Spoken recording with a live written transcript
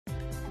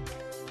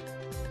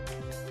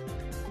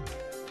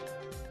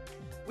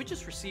We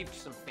just received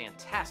some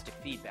fantastic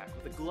feedback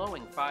with a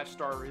glowing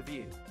 5-star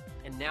review.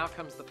 And now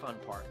comes the fun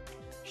part,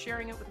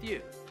 sharing it with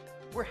you.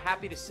 We're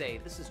happy to say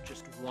this is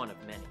just one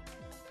of many.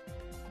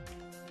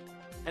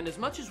 And as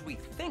much as we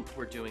think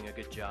we're doing a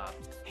good job,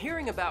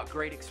 hearing about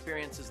great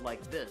experiences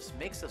like this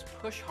makes us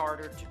push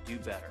harder to do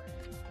better.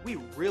 We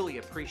really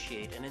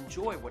appreciate and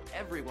enjoy what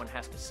everyone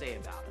has to say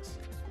about us.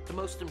 The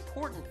most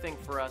important thing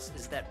for us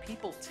is that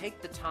people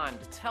take the time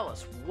to tell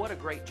us what a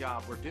great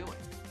job we're doing.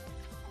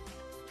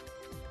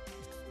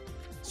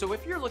 So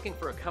if you're looking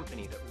for a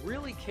company that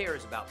really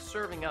cares about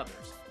serving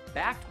others,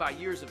 backed by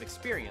years of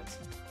experience,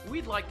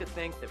 we'd like to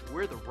think that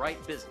we're the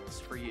right business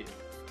for you.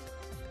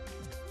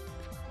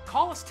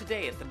 Call us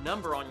today at the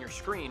number on your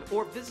screen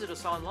or visit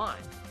us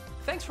online.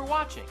 Thanks for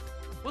watching.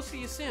 We'll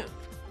see you soon.